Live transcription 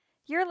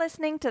You're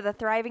listening to the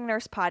Thriving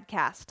Nurse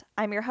Podcast.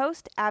 I'm your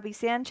host, Abby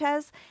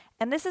Sanchez,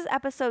 and this is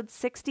episode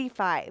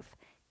 65,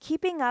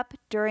 Keeping Up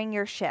During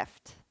Your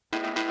Shift.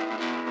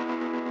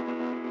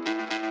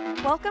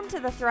 Welcome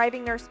to the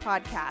Thriving Nurse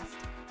Podcast.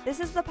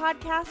 This is the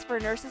podcast for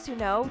nurses who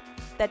know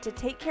that to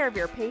take care of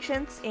your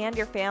patients and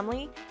your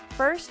family,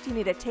 first you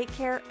need to take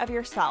care of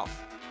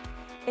yourself.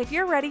 If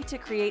you're ready to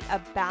create a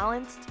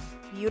balanced,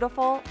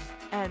 beautiful,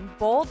 and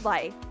bold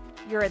life,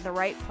 you're in the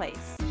right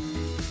place.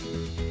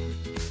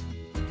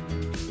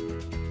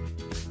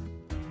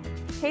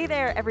 Hey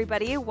there,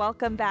 everybody.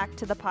 Welcome back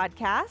to the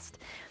podcast.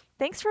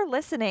 Thanks for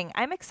listening.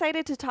 I'm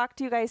excited to talk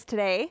to you guys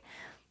today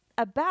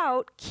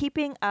about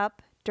keeping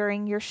up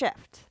during your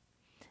shift.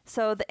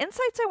 So the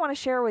insights I want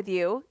to share with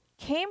you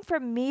came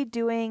from me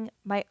doing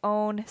my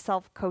own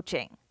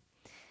self-coaching.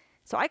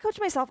 So I coach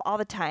myself all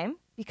the time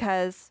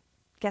because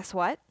guess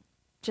what?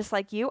 Just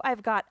like you,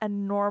 I've got a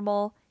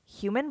normal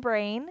human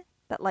brain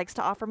that likes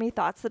to offer me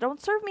thoughts that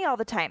don't serve me all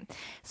the time.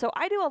 So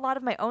I do a lot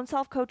of my own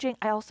self-coaching.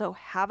 I also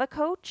have a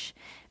coach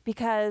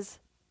because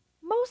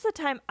most of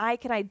the time I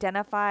can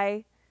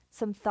identify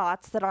some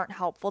thoughts that aren't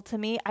helpful to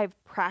me.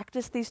 I've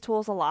practiced these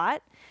tools a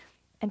lot.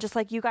 And just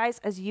like you guys,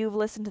 as you've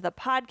listened to the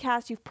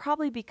podcast, you've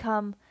probably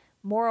become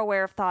more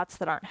aware of thoughts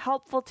that aren't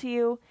helpful to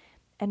you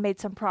and made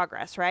some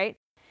progress, right?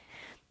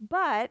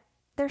 But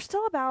there's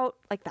still about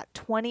like that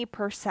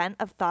 20%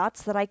 of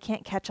thoughts that I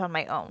can't catch on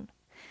my own.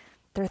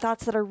 They're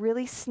thoughts that are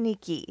really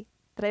sneaky,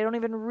 that I don't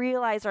even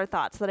realize are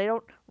thoughts, that I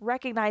don't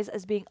recognize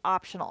as being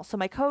optional. So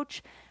my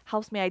coach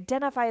helps me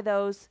identify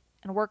those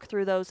and work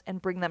through those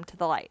and bring them to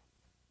the light.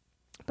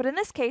 But in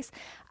this case,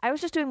 I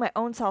was just doing my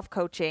own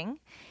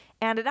self-coaching,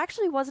 and it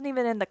actually wasn't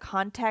even in the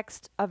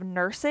context of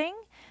nursing,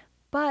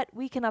 but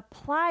we can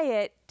apply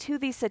it to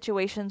these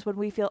situations when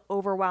we feel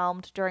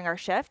overwhelmed during our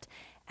shift.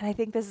 And I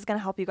think this is going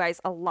to help you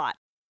guys a lot.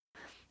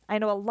 I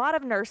know a lot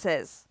of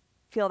nurses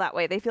feel that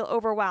way. They feel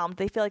overwhelmed.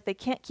 They feel like they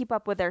can't keep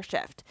up with their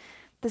shift.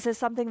 This is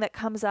something that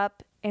comes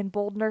up in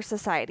Bold Nurse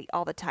Society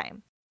all the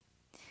time.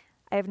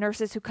 I have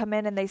nurses who come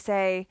in and they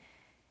say,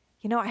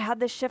 I had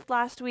this shift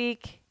last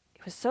week.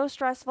 It was so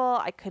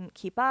stressful. I couldn't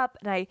keep up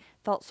and I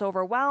felt so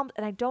overwhelmed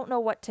and I don't know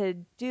what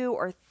to do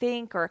or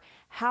think or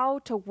how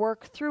to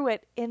work through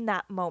it in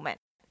that moment.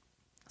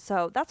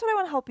 So that's what I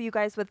want to help you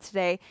guys with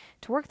today,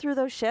 to work through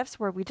those shifts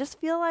where we just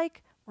feel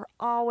like we're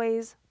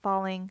always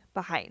falling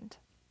behind.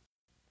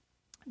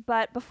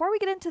 But before we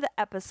get into the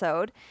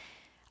episode,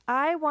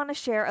 I want to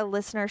share a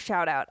listener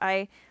shout out.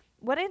 I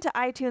went into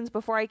iTunes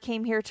before I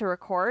came here to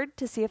record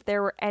to see if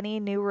there were any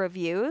new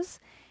reviews.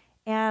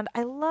 And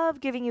I love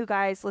giving you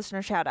guys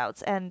listener shout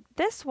outs. And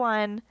this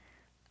one,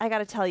 I got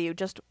to tell you,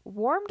 just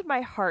warmed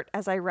my heart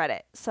as I read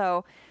it.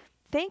 So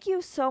thank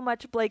you so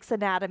much, Blake's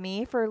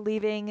Anatomy, for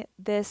leaving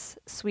this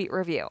sweet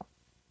review.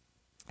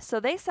 So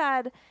they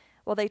said,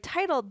 they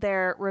titled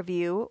their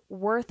review,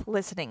 Worth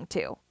Listening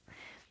To.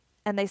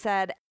 And they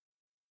said,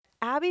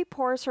 Abby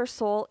pours her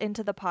soul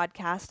into the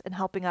podcast and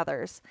helping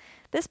others.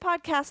 This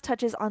podcast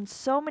touches on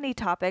so many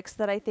topics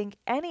that I think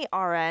any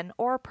RN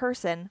or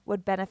person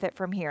would benefit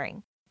from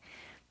hearing.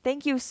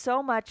 Thank you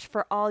so much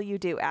for all you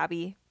do,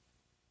 Abby.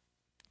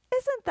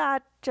 Isn't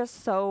that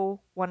just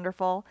so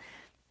wonderful?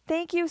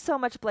 Thank you so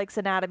much, Blake's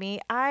Anatomy.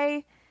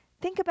 I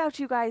think about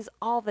you guys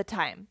all the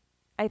time.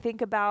 I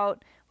think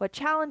about what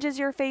challenges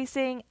you're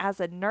facing as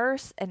a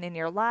nurse and in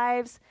your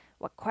lives,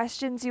 what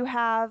questions you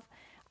have.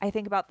 I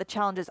think about the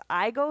challenges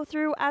I go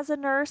through as a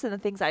nurse and the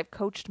things I've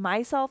coached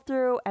myself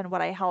through and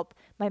what I help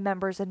my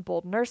members in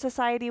Bold Nurse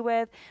Society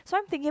with. So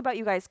I'm thinking about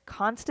you guys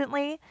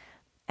constantly,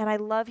 and I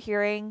love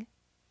hearing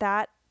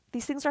that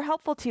these things are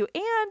helpful to you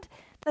and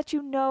that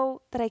you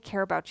know that I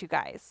care about you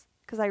guys,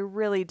 because I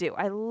really do.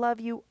 I love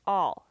you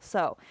all.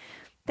 So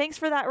thanks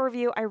for that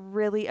review. I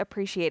really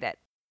appreciate it.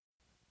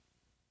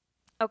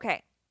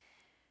 Okay.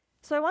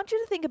 So I want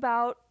you to think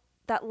about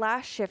that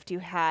last shift you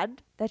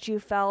had that you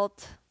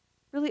felt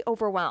really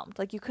overwhelmed,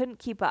 like you couldn't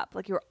keep up,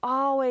 like you were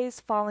always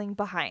falling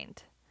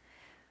behind.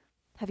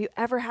 Have you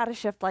ever had a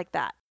shift like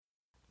that?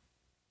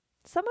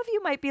 Some of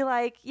you might be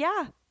like,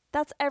 yeah,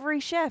 that's every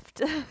shift.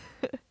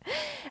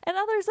 And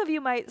others of you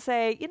might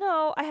say,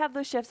 I have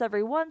those shifts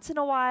every once in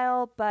a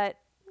while, but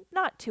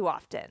not too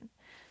often.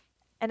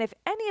 And if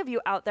any of you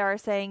out there are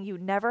saying you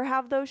never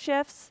have those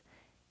shifts,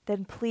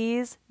 then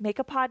please make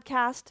a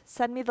podcast,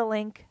 send me the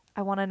link.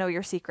 I want to know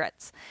your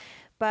secrets.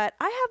 But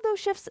I have those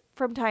shifts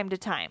from time to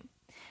time.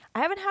 I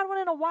haven't had one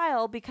in a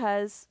while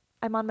because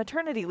I'm on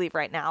maternity leave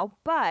right now,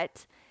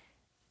 but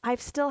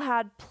I've still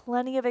had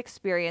plenty of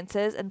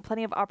experiences and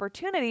plenty of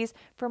opportunities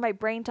for my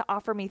brain to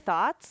offer me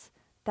thoughts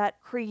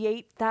that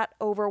create that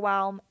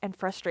overwhelm and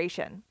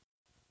frustration.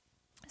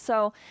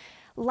 So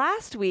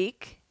last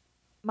week,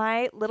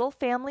 my little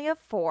family of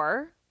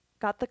 4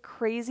 got the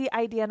crazy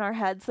idea in our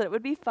heads that it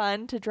would be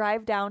fun to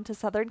drive down to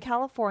Southern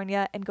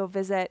California and go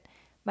visit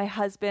my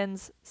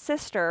husband's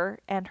sister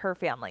and her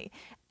family.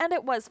 And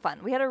it was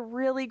fun. We had a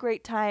really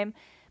great time.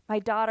 My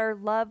daughter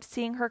loved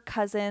seeing her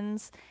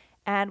cousins,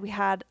 and we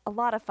had a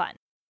lot of fun.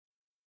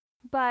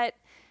 But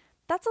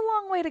that's a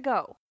long way to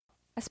go,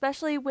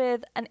 especially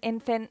with an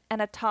infant and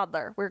a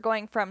toddler. We're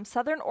going from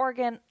Southern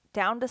Oregon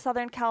down to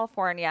Southern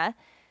California,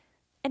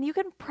 and you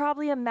can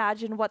probably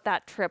imagine what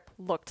that trip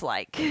looked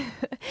like.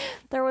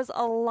 There was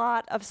a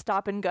lot of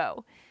stop and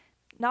go.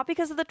 Not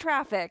because of the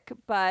traffic,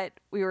 but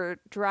we were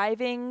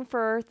driving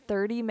for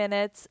 30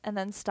 minutes and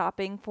then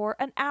stopping for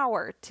an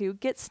hour to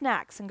get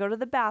snacks and go to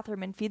the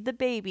bathroom and feed the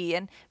baby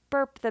and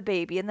burp the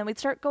baby. And then we'd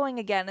start going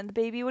again and the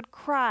baby would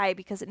cry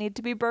because it needed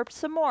to be burped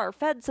some more,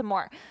 fed some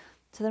more.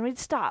 So then we'd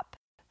stop.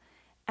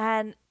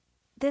 And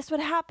this would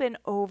happen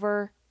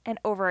over and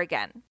over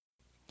again.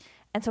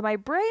 And so my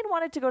brain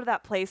wanted to go to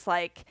that place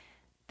like,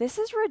 this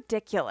is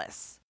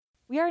ridiculous.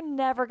 We are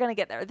never going to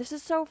get there. This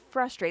is so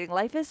frustrating.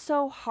 Life is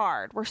so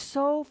hard. We're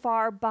so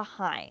far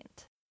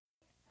behind.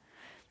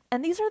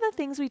 And these are the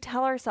things we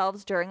tell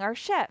ourselves during our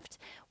shift.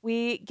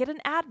 We get an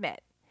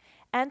admit.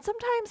 And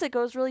sometimes it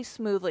goes really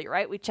smoothly,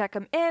 right? We check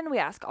them in. We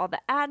ask all the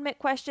admit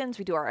questions.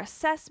 We do our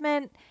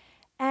assessment.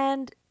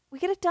 And we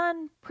get it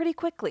done pretty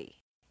quickly.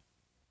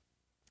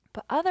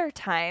 But other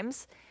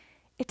times,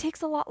 it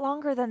takes a lot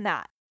longer than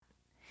that.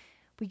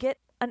 We get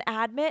an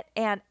admit,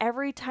 and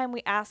every time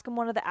we ask them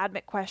one of the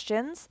admit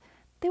questions,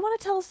 they want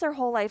to tell us their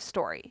whole life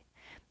story.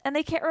 And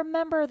they can't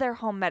remember their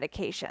home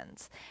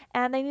medications.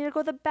 And they need to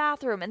go to the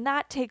bathroom, and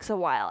that takes a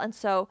while. And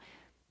so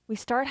we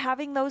start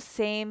having those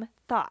same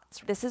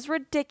thoughts. This is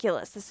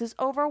ridiculous. This is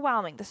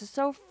overwhelming. This is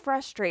so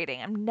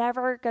frustrating. I'm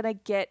never going to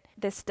get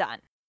this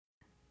done.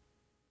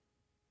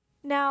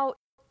 Now,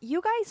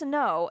 you guys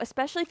know,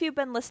 especially if you've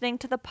been listening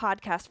to the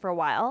podcast for a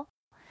while,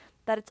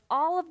 that it's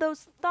all of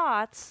those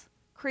thoughts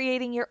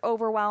creating your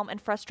overwhelm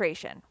and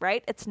frustration,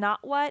 right? It's not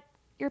what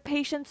your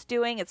patient's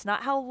doing. It's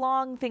not how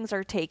long things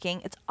are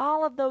taking. It's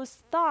all of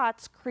those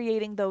thoughts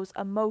creating those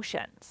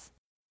emotions.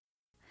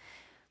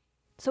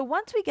 So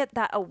once we get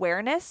that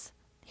awareness,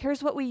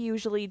 here's what we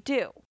usually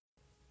do.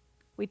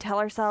 We tell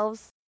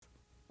ourselves,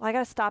 well, I got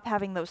to stop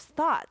having those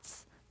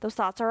thoughts. Those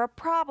thoughts are a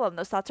problem.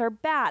 Those thoughts are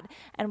bad.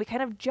 And we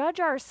kind of judge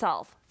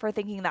ourselves for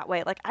thinking that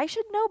way. Like, I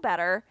should know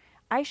better.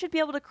 I should be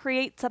able to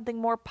create something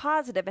more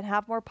positive and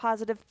have more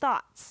positive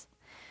thoughts.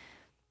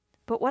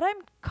 But what I'm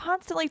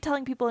constantly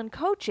telling people in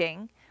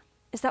coaching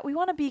is that we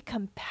want to be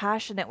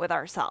compassionate with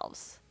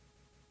ourselves.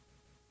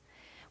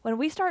 When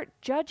we start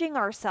judging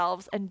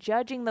ourselves and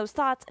judging those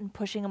thoughts and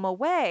pushing them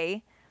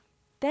away,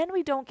 then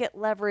we don't get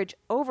leverage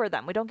over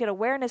them. We don't get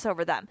awareness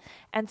over them.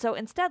 And so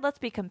instead, let's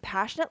be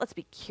compassionate. Let's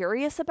be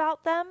curious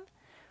about them,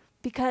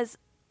 because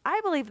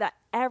I believe that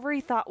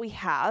every thought we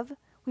have,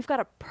 we've got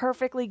a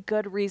perfectly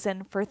good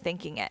reason for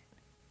thinking it.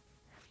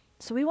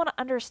 So we want to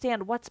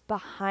understand what's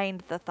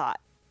behind the thought.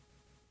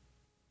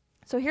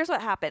 So here's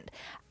what happened.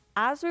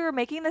 As we were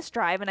making this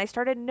drive and I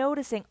started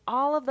noticing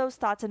all of those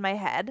thoughts in my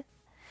head,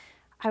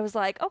 I was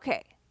like,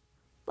 okay,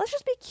 let's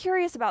just be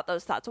curious about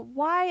those thoughts.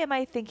 Why am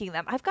I thinking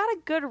them? I've got a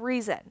good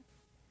reason.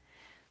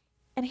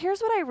 And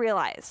here's what I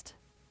realized.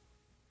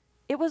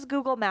 It was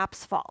Google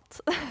Maps' fault.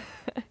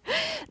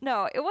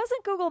 No, it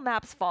wasn't Google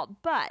Maps' fault,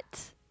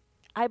 but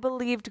I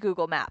believed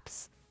Google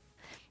Maps.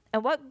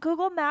 And what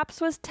Google Maps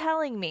was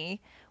telling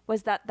me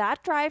was that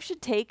that drive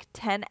should take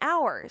 10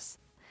 hours.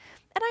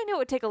 And I knew it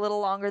would take a little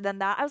longer than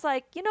that. I was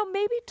like,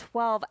 maybe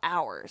 12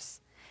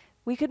 hours.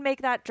 We could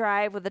make that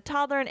drive with a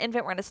toddler and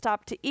infant. We're going to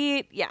stop to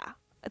eat. Yeah,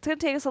 it's going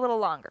to take us a little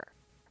longer.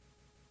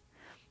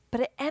 But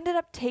it ended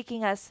up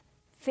taking us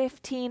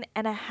 15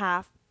 and a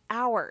half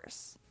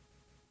hours.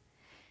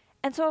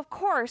 And so, of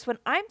course, when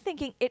I'm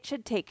thinking it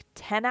should take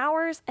 10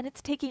 hours and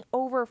it's taking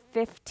over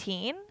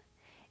 15,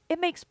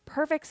 it makes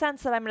perfect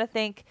sense that I'm going to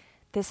think,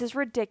 this is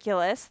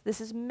ridiculous,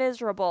 this is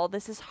miserable,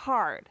 this is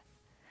hard.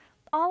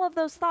 All of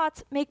those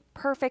thoughts make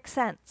perfect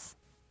sense.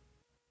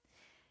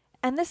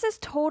 And this is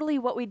totally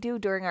what we do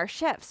during our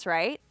shifts,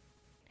 right?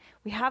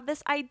 We have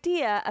this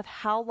idea of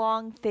how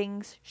long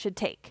things should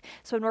take.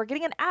 So when we're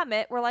getting an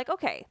admit, we're like,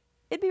 okay,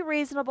 it'd be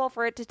reasonable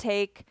for it to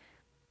take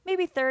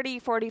maybe 30,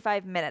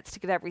 45 minutes to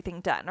get everything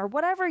done, or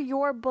whatever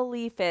your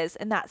belief is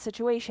in that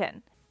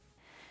situation.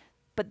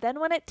 But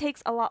then when it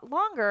takes a lot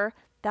longer,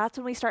 that's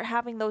when we start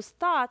having those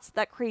thoughts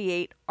that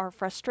create our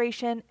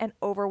frustration and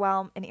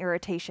overwhelm and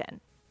irritation.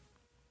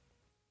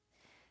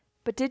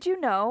 But did you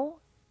know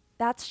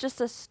that's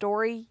just a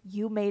story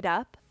you made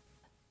up?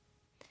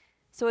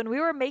 So when we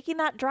were making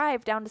that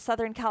drive down to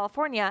Southern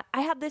California,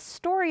 I had this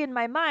story in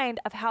my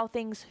mind of how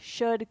things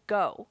should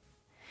go.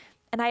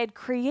 And I had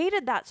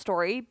created that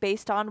story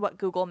based on what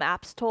Google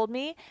Maps told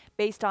me,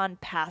 based on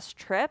past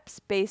trips,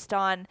 based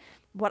on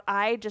what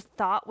I just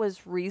thought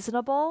was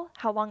reasonable,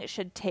 how long it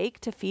should take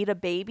to feed a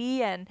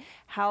baby and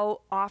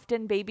how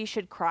often babies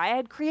should cry. I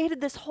had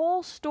created this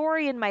whole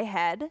story in my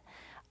head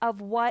of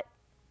what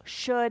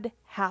should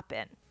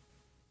happen.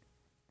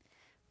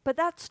 But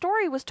that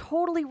story was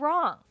totally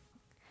wrong.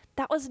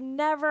 That was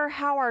never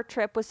how our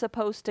trip was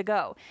supposed to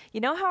go.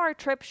 You know how our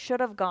trip should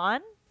have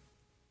gone?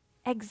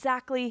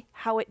 Exactly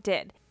how it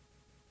did.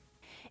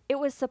 It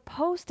was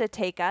supposed to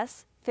take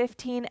us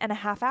 15 and a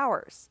half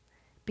hours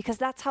because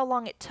that's how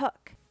long it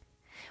took.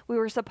 We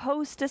were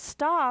supposed to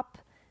stop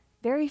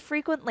very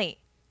frequently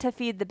to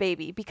feed the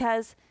baby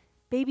because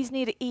babies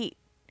need to eat.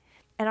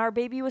 and our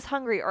baby was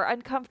hungry or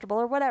uncomfortable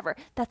or whatever.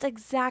 That's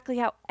exactly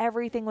how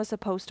everything was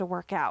supposed to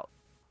work out.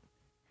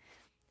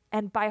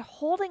 And by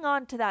holding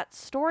on to that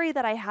story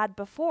that I had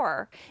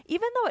before,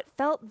 even though it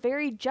felt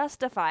very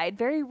justified,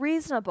 very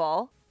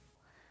reasonable,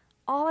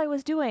 all I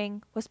was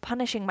doing was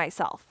punishing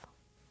myself.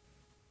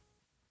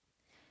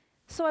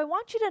 So I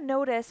want you to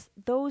notice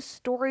those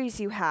stories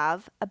you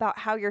have about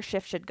how your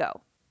shift should go.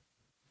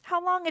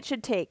 How long it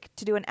should take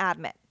to do an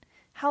admit.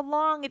 How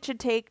long it should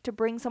take to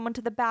bring someone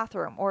to the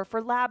bathroom or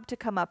for lab to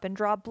come up and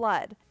draw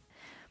blood.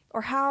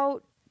 Or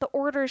how the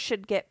orders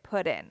should get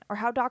put in or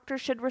how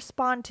doctors should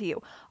respond to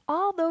you.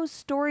 All those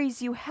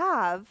stories you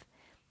have,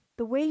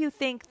 the way you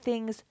think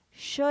things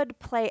should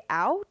play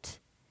out,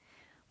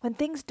 when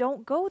things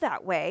don't go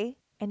that way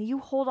and you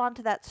hold on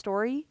to that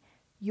story,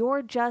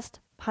 you're just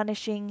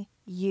punishing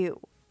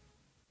you.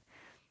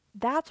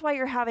 That's why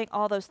you're having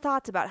all those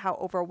thoughts about how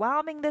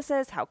overwhelming this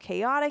is, how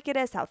chaotic it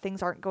is, how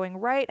things aren't going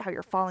right, how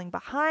you're falling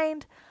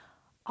behind.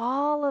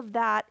 All of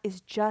that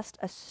is just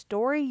a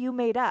story you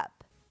made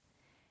up.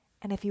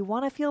 And if you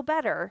want to feel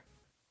better,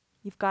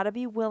 you've got to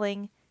be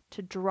willing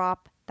to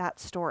drop that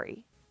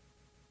story.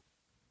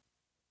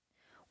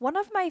 One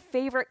of my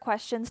favorite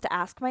questions to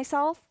ask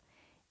myself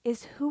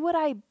is, who would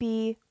I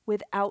be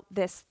without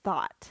this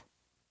thought?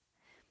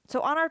 So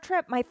on our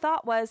trip, my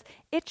thought was,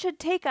 it should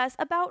take us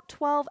about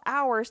 12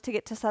 hours to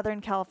get to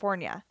Southern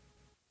California.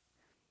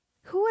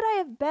 Who would I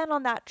have been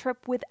on that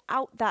trip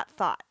without that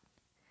thought?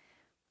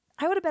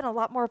 I would have been a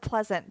lot more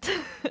pleasant.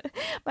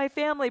 My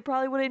family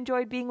probably would have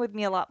enjoyed being with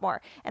me a lot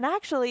more. And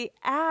actually,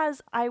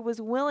 as I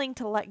was willing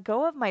to let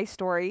go of my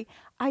story,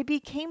 I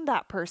became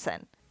that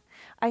person.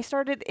 I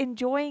started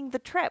enjoying the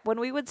trip. When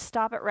we would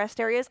stop at rest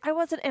areas, I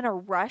wasn't in a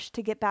rush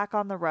to get back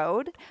on the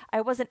road. I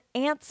wasn't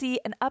antsy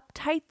and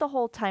uptight the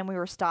whole time we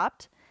were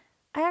stopped.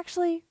 I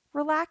actually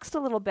relaxed a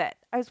little bit.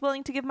 I was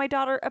willing to give my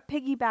daughter a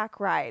piggyback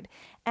ride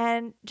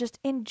and just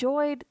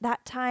enjoyed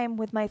that time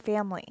with my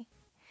family.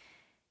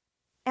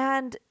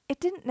 And it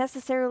didn't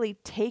necessarily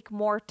take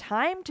more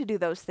time to do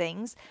those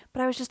things,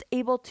 but I was just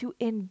able to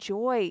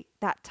enjoy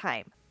that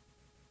time.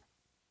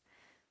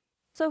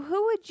 So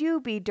who would you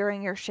be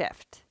during your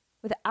shift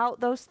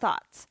without those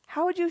thoughts?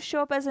 How would you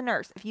show up as a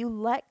nurse if you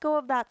let go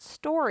of that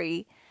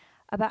story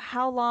about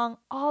how long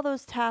all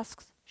those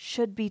tasks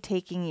should be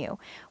taking you,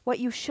 what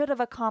you should have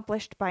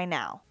accomplished by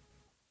now?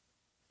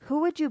 Who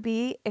would you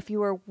be if you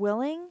were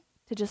willing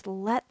to just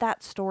let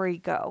that story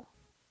go?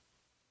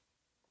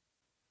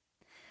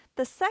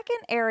 The second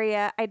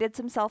area I did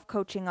some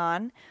self-coaching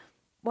on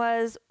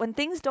was when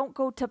things don't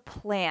go to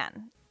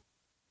plan.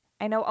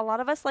 I know a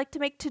lot of us like to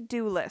make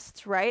to-do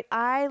lists, right?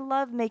 I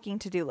love making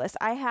to-do lists.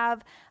 I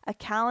have a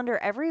calendar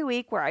every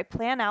week where I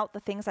plan out the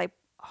things I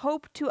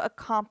hope to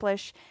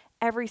accomplish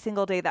every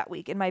single day that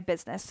week in my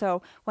business.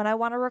 So when I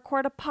want to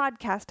record a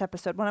podcast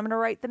episode, when I'm going to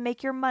write the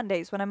Make Your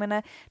Mondays, when I'm going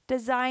to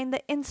design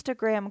the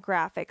Instagram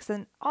graphics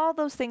and all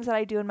those things that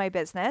I do in my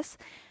business,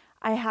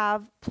 I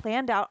have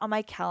planned out on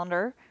my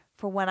calendar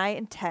for when I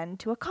intend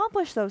to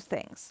accomplish those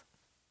things.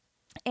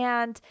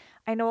 And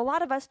I know a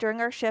lot of us during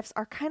our shifts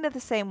are kind of the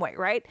same way,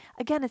 right?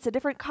 Again, it's a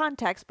different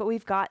context, but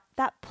we've got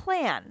that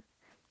plan,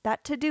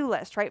 that to-do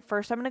list, right?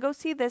 First, I'm going to go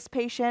see this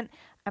patient.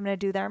 I'm going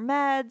to do their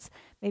meds.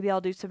 Maybe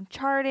I'll do some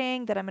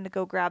charting. Then I'm going to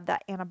go grab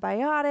that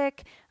antibiotic.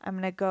 I'm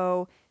going to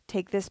go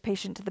take this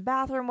patient to the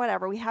bathroom,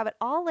 whatever. We have it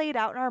all laid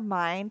out in our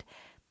mind,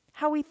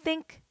 how we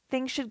think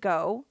things should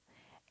go,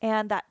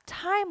 and that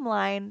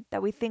timeline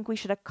that we think we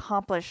should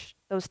accomplish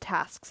those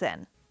tasks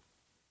in.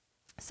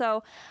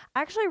 So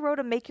I actually wrote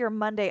a Make Your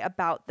Monday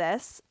about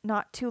this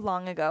not too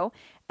long ago,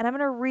 and I'm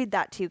going to read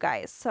that to you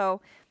guys. So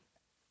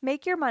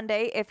Make Your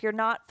Monday, if you're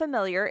not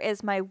familiar,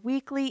 is my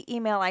weekly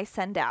email I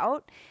send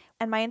out,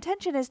 and my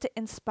intention is to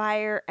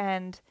inspire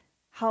and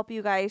help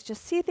you guys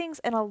just see things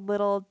in a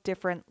little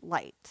different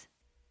light.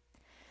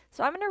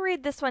 So I'm going to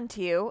read this one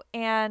to you,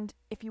 and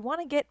if you want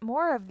to get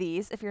more of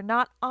these, if you're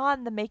not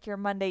on the Make Your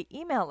Monday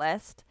email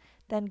list,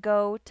 then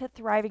go to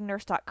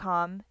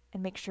thrivingnurse.com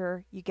and make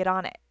sure you get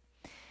on it.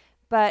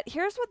 But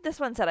here's what this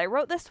one said. I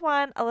wrote this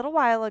one a little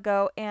while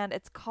ago, and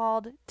it's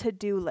called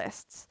To-Do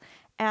Lists.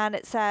 And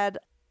it said,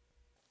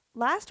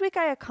 last week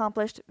I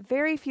accomplished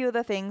very few of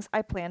the things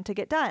I planned to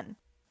get done.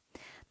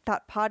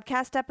 That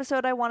podcast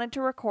episode I wanted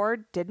to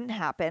record didn't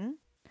happen.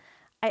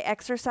 I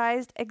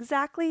exercised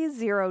exactly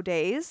 0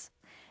 days,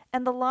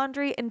 and the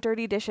laundry and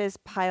dirty dishes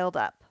piled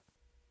up.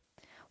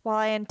 While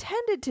I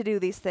intended to do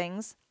these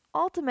things,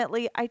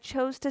 ultimately I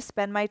chose to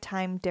spend my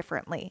time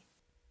differently.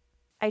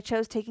 I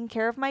chose taking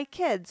care of my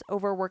kids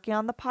over working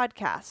on the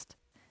podcast.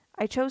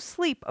 I chose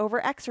sleep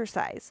over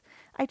exercise.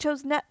 I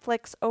chose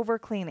Netflix over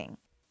cleaning.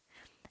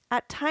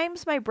 At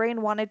times, my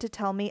brain wanted to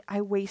tell me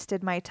I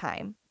wasted my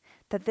time,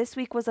 that this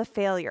week was a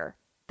failure,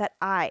 that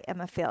I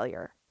am a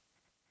failure.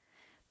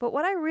 But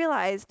what I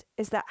realized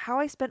is that how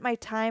I spent my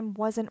time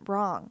wasn't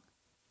wrong.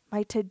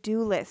 My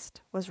to-do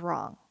list was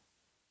wrong.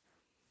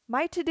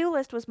 My to-do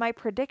list was my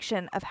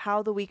prediction of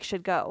how the week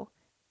should go,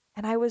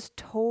 and I was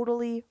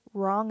totally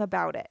wrong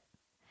about it.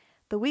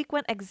 The week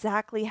went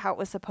exactly how it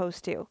was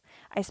supposed to.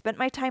 I spent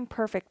my time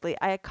perfectly.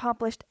 I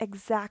accomplished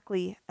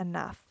exactly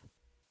enough.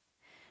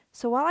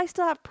 So while I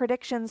still have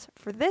predictions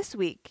for this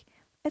week,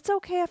 it's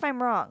okay if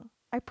I'm wrong.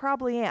 I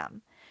probably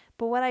am.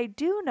 But what I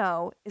do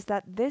know is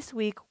that this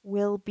week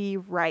will be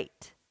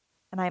right.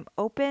 And I'm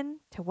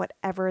open to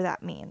whatever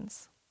that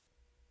means.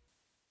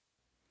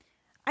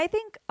 I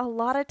think a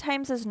lot of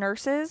times as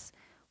nurses,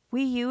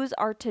 we use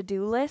our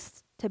to-do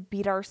lists to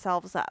beat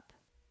ourselves up.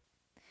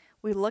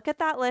 We look at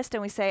that list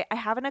and we say, I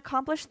haven't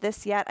accomplished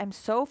this yet. I'm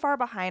so far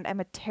behind. I'm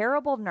a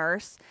terrible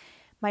nurse.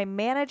 My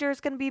manager is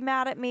going to be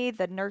mad at me.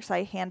 The nurse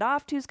I hand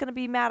off to is going to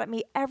be mad at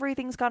me.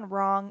 Everything's gone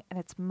wrong and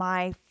it's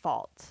my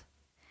fault.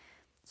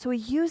 So we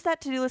use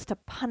that to-do list to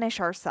punish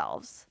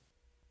ourselves.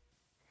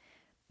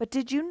 But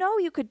did you know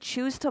you could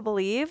choose to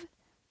believe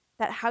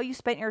that how you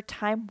spent your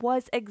time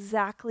was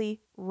exactly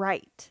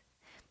right?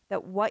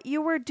 That what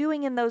you were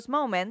doing in those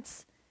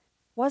moments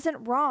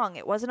wasn't wrong.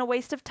 It wasn't a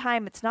waste of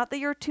time. It's not that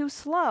you're too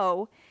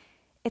slow.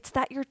 It's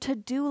that your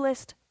to-do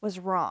list was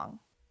wrong.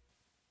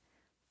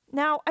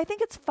 Now, I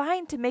think it's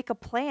fine to make a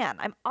plan.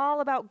 I'm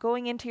all about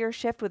going into your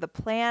shift with a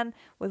plan,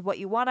 with what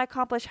you want to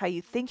accomplish, how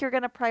you think you're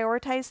going to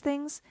prioritize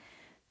things.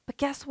 But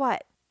guess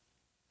what?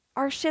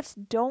 Our shifts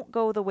don't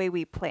go the way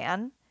we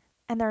plan,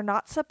 and they're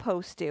not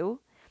supposed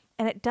to.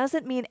 And it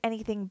doesn't mean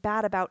anything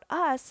bad about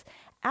us.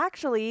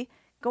 Actually,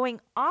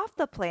 going off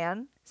the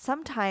plan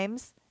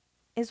sometimes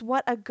is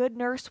what a good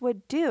nurse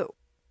would do.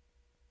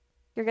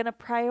 You're going to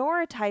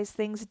prioritize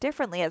things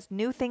differently. As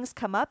new things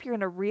come up, you're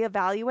going to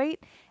reevaluate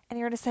and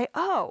you're going to say,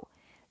 oh,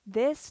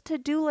 this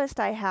to-do list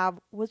I have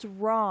was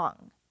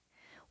wrong.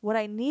 What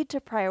I need to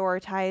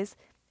prioritize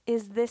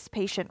is this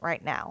patient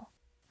right now.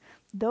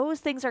 Those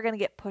things are going to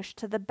get pushed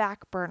to the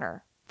back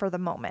burner for the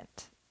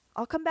moment.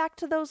 I'll come back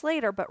to those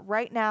later, but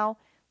right now,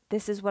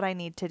 this is what I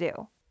need to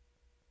do.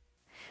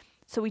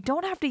 So we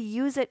don't have to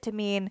use it to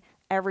mean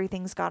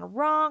everything's gone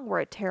wrong,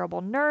 we're a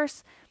terrible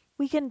nurse.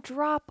 We can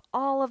drop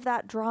all of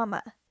that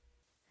drama.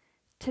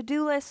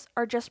 To-do lists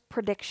are just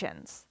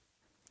predictions.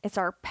 It's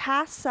our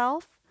past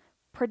self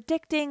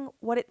predicting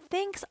what it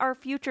thinks our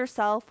future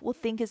self will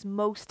think is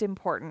most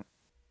important.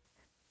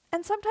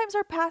 And sometimes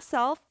our past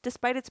self,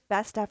 despite its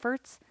best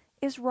efforts,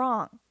 is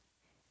wrong.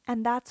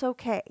 And that's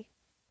okay.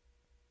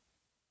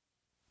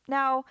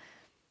 Now,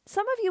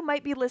 some of you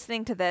might be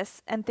listening to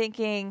this and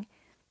thinking,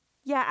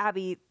 yeah,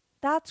 Abby,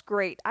 that's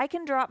great. I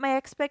can drop my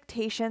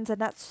expectations and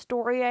that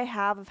story I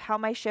have of how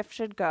my shift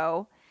should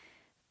go,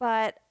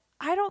 but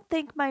I don't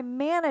think my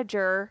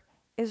manager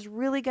is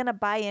really going to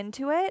buy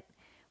into it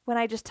when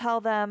I just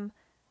tell them,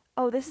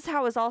 oh, this is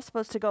how it was all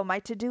supposed to go. My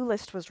to-do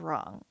list was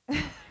wrong,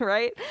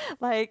 right?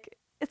 Like,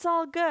 it's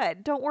all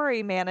good. Don't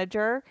worry,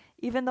 manager,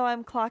 even though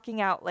I'm clocking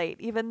out late,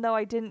 even though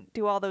I didn't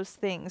do all those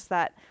things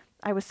that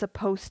I was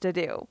supposed to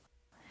do.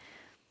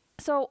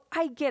 So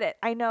I get it.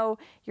 I know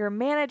your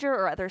manager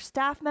or other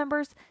staff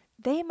members,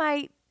 they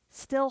might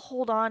still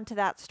hold on to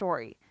that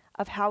story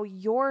of how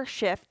your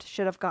shift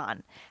should have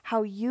gone,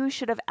 how you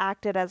should have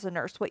acted as a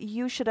nurse, what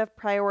you should have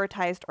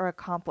prioritized or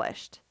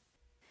accomplished.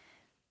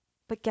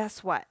 But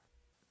guess what?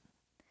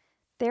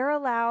 They're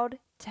allowed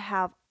to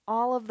have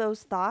all of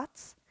those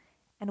thoughts,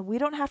 and we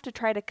don't have to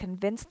try to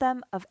convince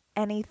them of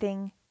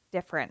anything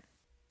different.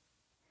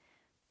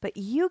 But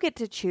you get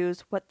to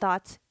choose what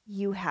thoughts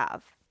you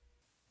have.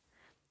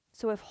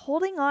 So if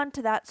holding on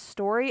to that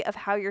story of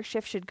how your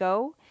shift should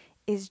go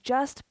is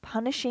just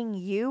punishing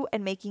you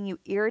and making you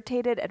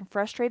irritated and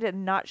frustrated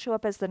and not show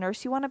up as the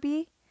nurse you want to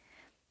be,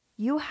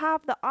 you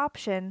have the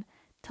option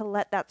to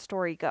let that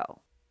story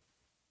go.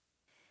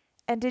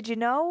 And did you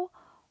know,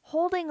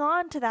 holding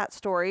on to that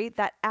story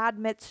that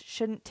admits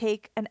shouldn't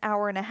take an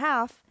hour and a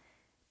half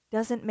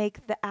doesn't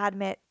make the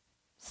admit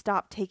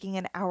stop taking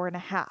an hour and a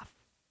half,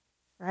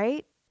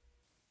 right?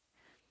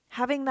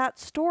 Having that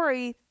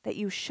story that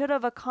you should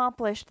have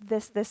accomplished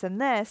this, this, and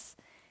this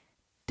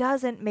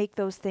doesn't make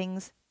those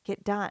things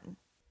get done.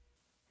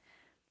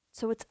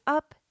 So it's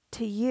up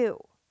to you.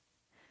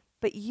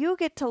 But you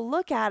get to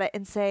look at it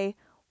and say,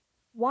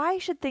 why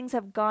should things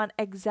have gone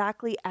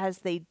exactly as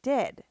they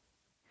did?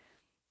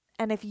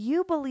 And if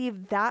you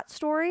believe that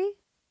story,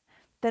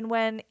 then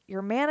when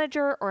your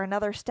manager or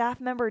another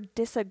staff member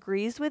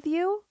disagrees with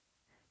you,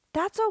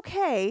 that's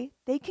okay.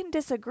 They can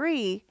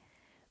disagree.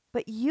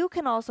 But you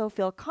can also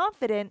feel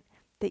confident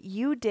that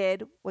you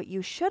did what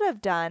you should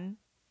have done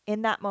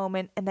in that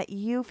moment and that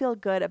you feel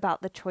good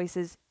about the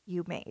choices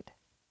you made.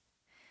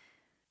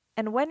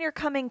 And when you're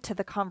coming to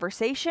the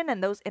conversation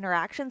and those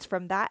interactions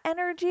from that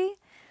energy,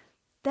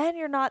 then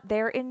you're not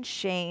there in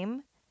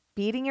shame,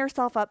 beating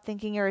yourself up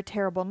thinking you're a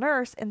terrible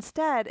nurse.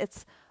 Instead,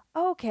 it's,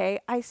 okay,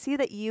 I see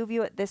that you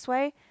view it this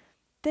way.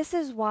 This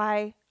is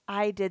why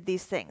I did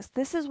these things.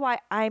 This is why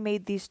I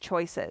made these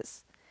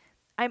choices.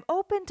 I'm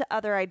open to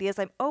other ideas.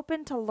 I'm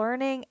open to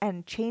learning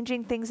and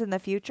changing things in the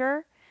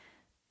future.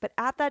 But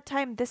at that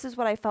time, this is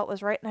what I felt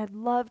was right. And I'd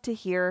love to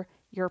hear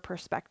your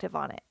perspective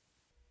on it.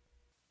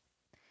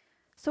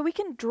 So we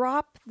can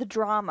drop the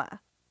drama.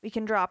 We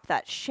can drop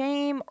that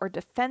shame or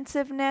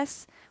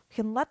defensiveness. We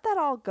can let that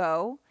all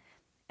go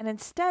and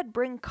instead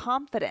bring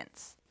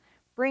confidence,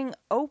 bring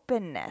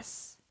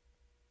openness.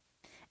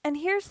 And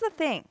here's the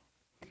thing.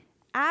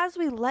 As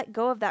we let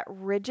go of that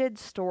rigid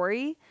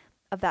story,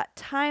 of that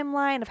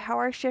timeline of how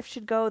our shift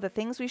should go, the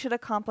things we should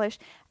accomplish,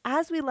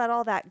 as we let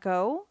all that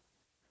go,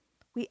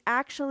 we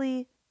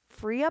actually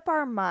free up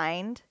our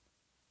mind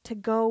to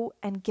go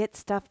and get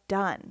stuff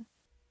done.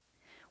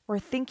 We're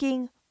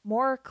thinking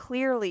more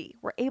clearly.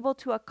 We're able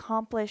to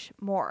accomplish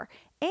more.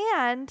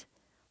 And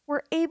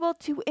we're able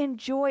to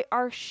enjoy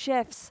our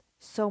shifts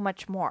so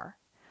much more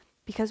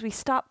because we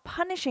stop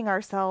punishing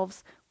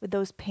ourselves with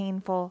those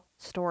painful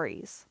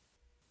stories.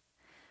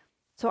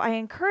 So I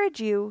encourage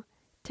you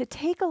to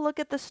take a look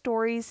at the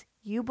stories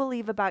you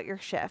believe about your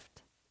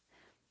shift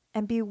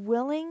and be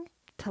willing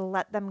to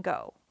let them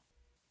go.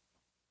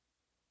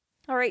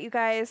 All right, you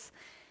guys,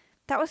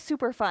 that was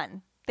super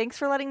fun. Thanks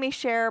for letting me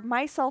share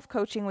my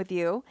self-coaching with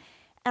you.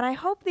 And I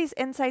hope these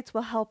insights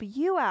will help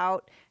you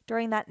out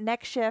during that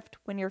next shift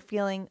when you're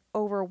feeling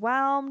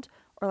overwhelmed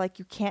or like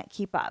you can't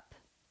keep up.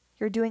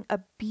 You're doing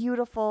a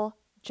beautiful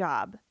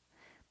job.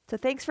 So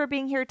thanks for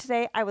being here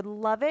today. I would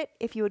love it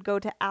if you would go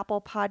to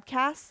Apple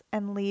Podcasts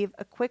and leave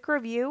a quick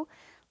review.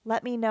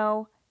 Let me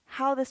know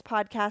how this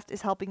podcast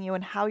is helping you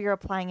and how you're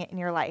applying it in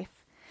your life.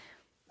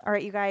 All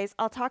right, you guys,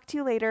 I'll talk to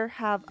you later.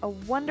 Have a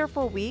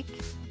wonderful week.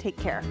 Take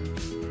care.